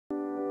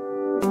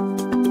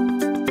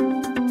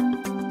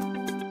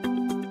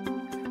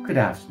Good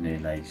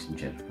afternoon, ladies and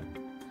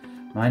gentlemen.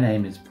 My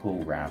name is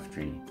Paul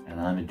Raftery and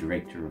I'm a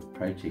Director of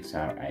Projects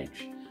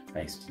RH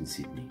based in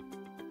Sydney.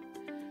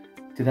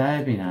 Today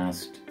I've been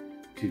asked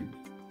to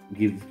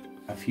give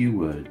a few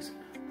words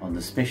on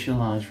the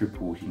specialised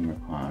reporting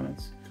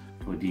requirements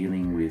for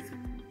dealing with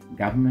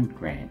government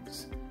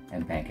grants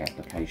and bank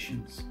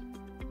applications.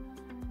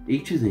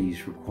 Each of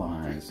these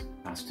requires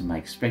us to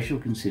make special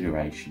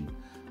consideration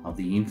of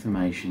the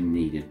information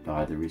needed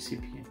by the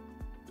recipient.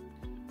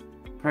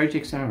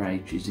 Projects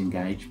RH is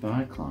engaged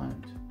by a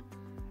client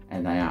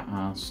and they are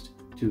asked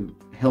to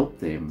help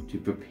them to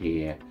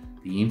prepare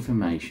the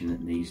information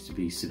that needs to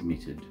be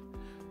submitted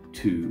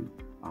to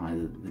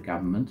either the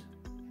government,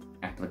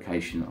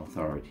 application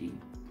authority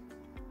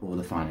or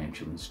the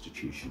financial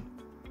institution.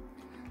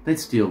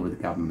 Let's deal with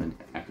the government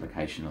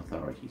application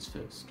authorities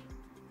first.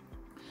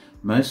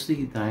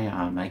 Mostly they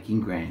are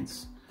making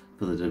grants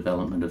for the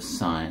development of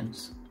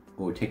science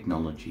or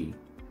technology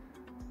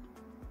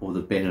or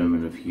the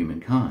betterment of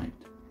humankind.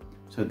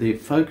 So their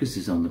focus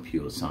is on the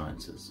pure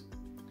sciences.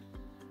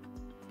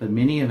 But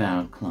many of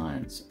our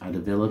clients are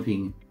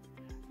developing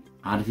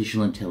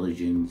artificial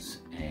intelligence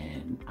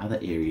and other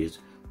areas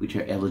which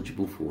are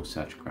eligible for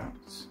such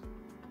grants.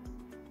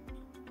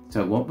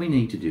 So what we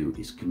need to do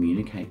is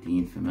communicate the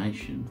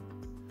information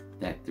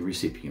that the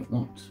recipient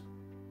wants.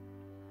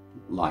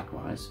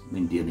 Likewise,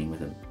 when dealing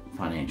with a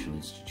financial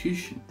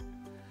institution,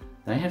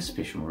 they have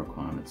special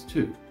requirements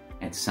too,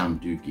 and some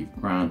do give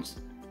grants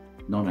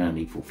not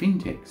only for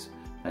fintechs,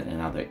 but in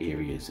other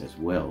areas as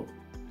well.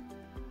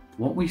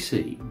 What we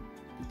see,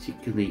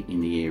 particularly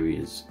in the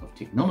areas of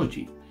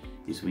technology,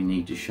 is we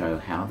need to show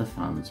how the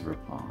funds are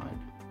applied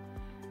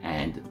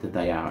and that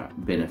they are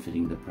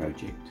benefiting the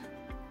project.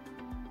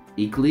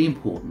 Equally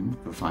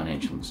important for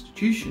financial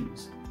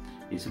institutions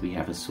is that we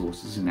have a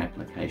sources and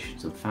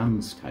applications of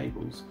funds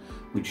tables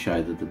which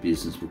show that the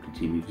business will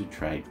continue to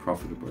trade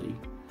profitably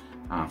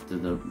after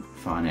the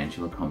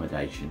financial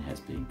accommodation has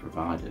been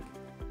provided.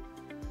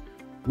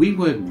 We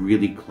work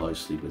really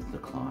closely with the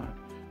client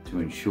to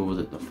ensure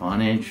that the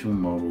financial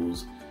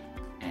models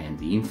and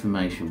the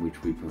information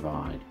which we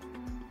provide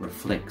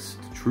reflects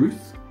the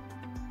truth,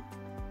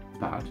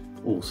 but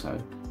also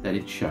that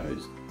it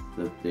shows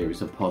that there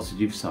is a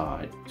positive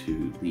side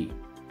to the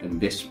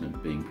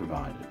investment being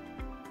provided.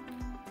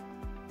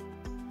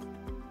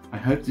 I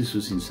hope this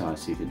was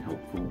incisive and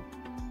helpful.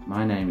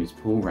 My name is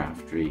Paul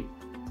Raftery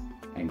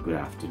and good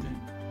afternoon.